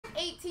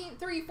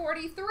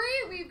18,343.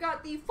 We've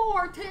got the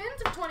 4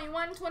 tins of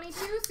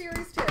 21-22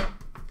 Series 2.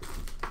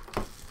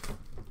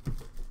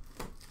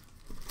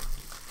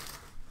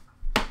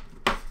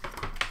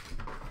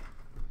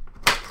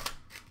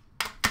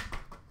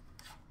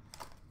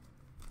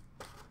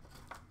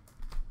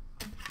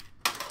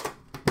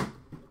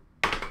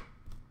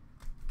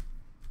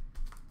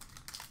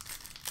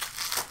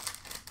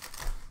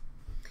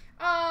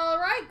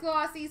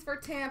 Glossies for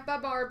Tampa,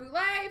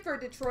 Barboulet. For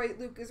Detroit,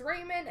 Lucas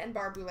Raymond and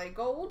Barboulet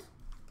Gold.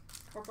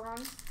 Or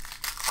bronze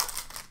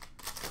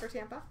for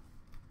Tampa.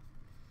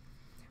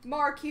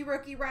 Marquee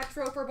Rookie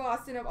Retro for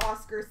Boston of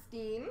Oscar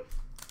Steen.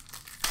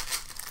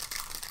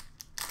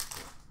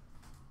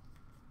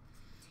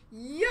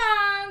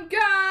 Young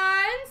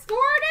Guns for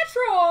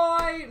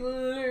Detroit,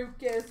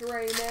 Lucas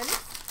Raymond.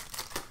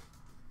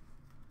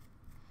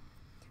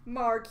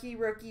 Marquee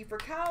Rookie for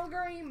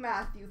Calgary,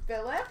 Matthew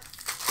Phillips.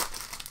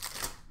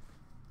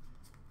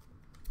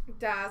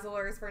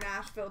 Dazzlers for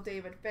Nashville,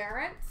 David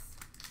Ferentz.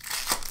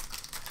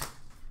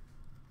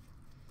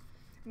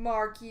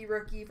 Marquee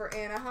Rookie for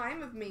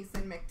Anaheim of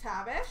Mason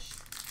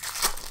McTavish.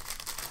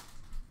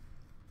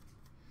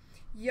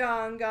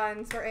 Young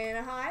Guns for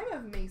Anaheim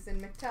of Mason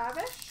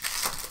McTavish.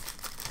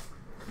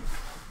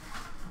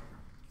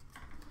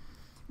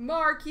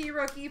 Marquee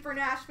Rookie for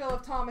Nashville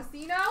of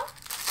Tomasino.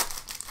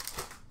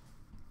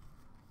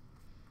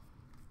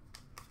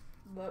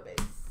 The base.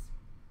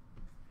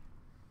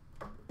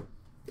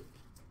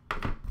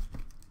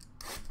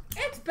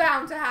 It's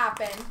bound to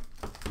happen.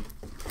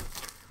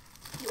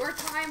 Your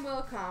time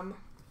will come.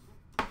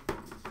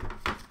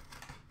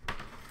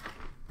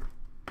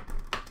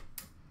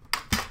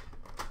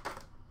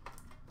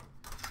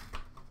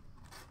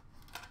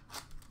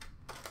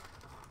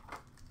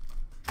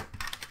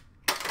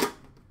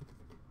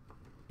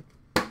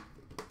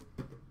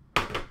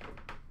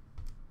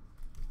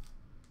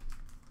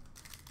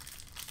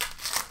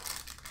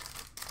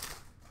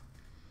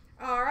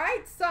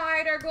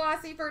 Cider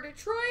Glossy for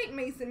Detroit,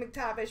 Mason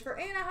McTavish for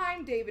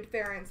Anaheim, David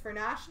Ferentz for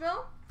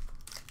Nashville.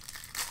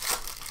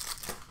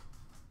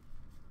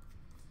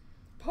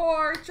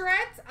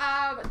 Portraits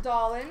of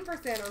Dolan for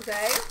San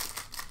Jose.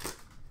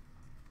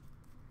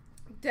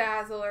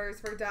 Dazzlers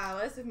for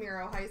Dallas of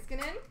Miro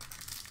Heiskanen.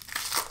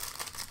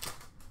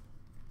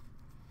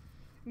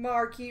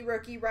 Marquee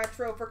Rookie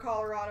Retro for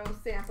Colorado,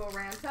 Sampo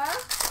Ranta.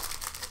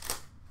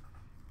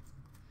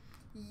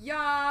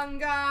 Young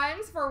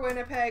Guns for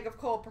Winnipeg of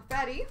Cole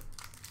Perfetti.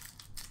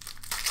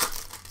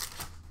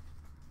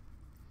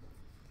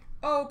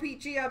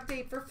 OPG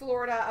update for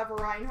Florida of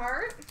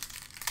Reinhardt.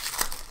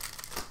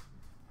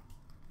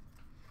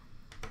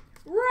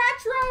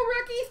 Retro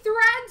Rookie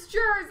Threads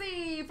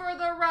jersey for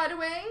the Red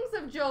Wings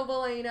of Joe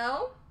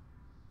Veleno.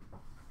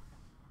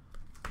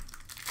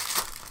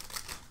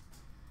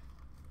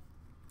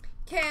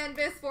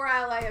 Canvas for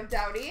LA of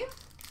Doughty.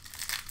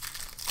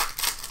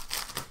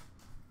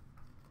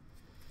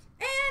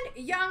 And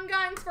Young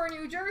Guns for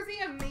New Jersey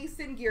of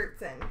Mason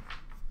Geertsen.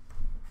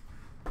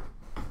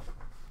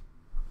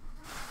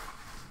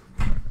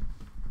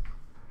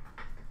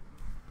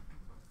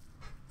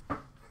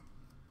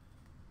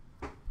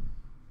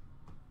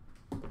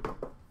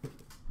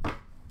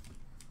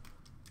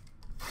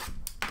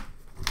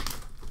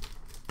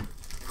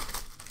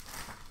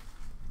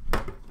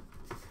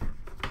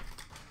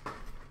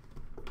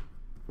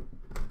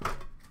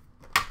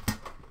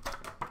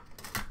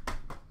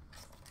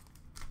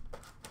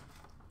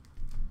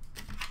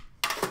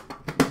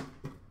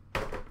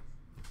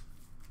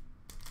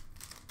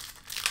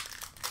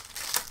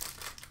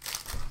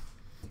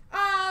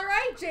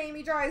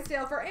 Jamie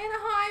Drysdale for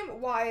Anaheim,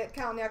 Wyatt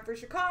Kalynuk for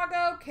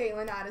Chicago,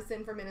 Caitlin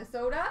Addison for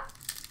Minnesota.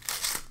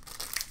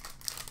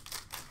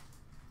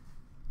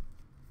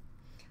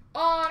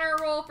 Honor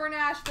Roll for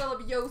Nashville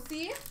of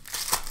Yossi.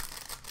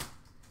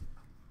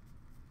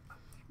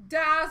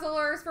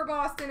 Dazzlers for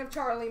Boston of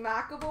Charlie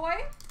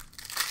McAvoy.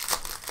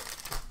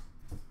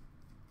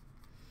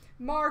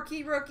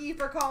 Marquee Rookie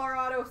for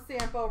Colorado,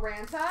 Sampo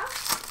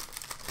Ranta.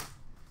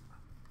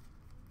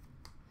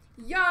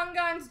 Young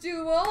Guns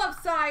Duel of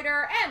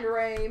Cider and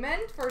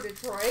Raymond for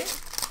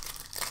Detroit.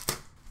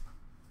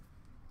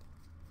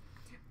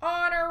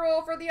 Honor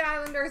Roll for the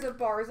Islanders of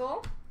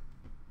Barzal.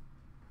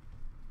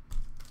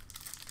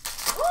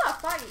 Ooh, a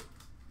fight.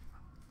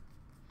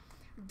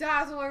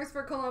 Dazzlers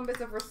for Columbus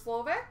of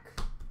Roslovic.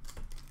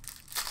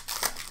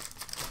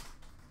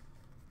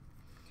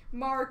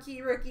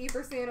 Marquee Rookie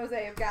for San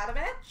Jose of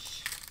Gadovich.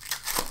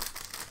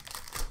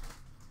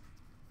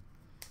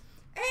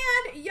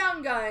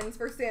 Young Guns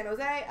for San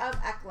Jose of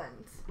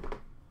Eklund.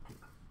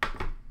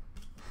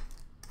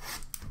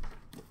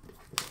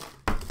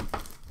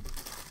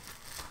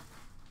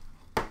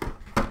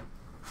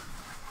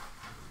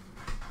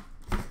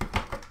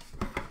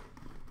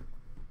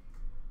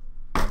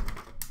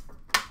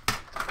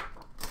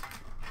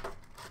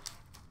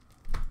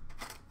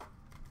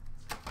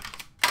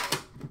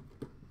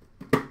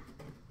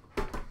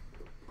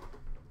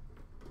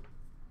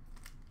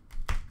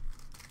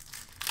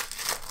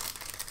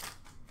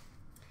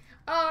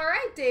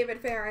 David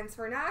David Ferentz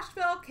for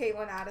Nashville.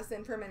 Caitlin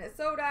Addison for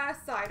Minnesota.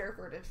 Sider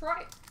for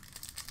Detroit.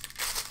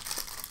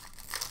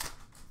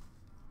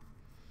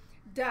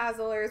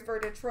 Dazzlers for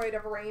Detroit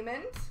of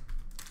Raymond.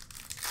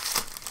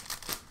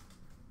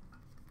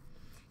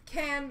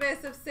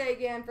 Canvas of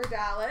Sagan for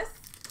Dallas.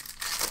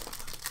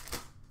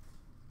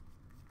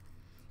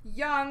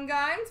 Young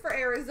Guns for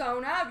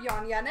Arizona of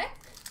Jan Jenik.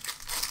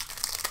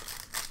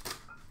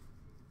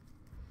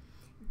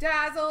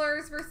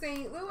 Dazzlers for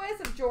St. Louis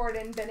of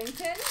Jordan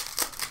Binnington.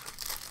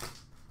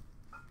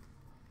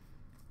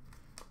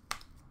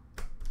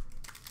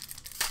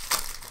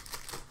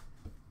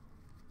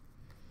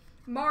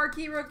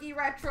 Marquee Rookie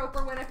Retro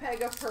for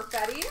Winnipeg of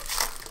Perfetti.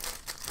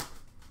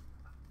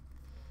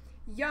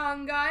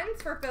 Young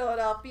Guns for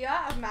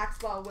Philadelphia of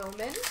Maxwell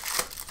Willman.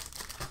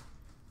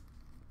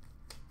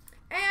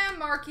 And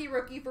Marquee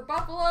Rookie for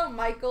Buffalo,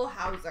 Michael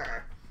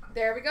Hauser.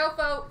 There we go,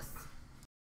 folks.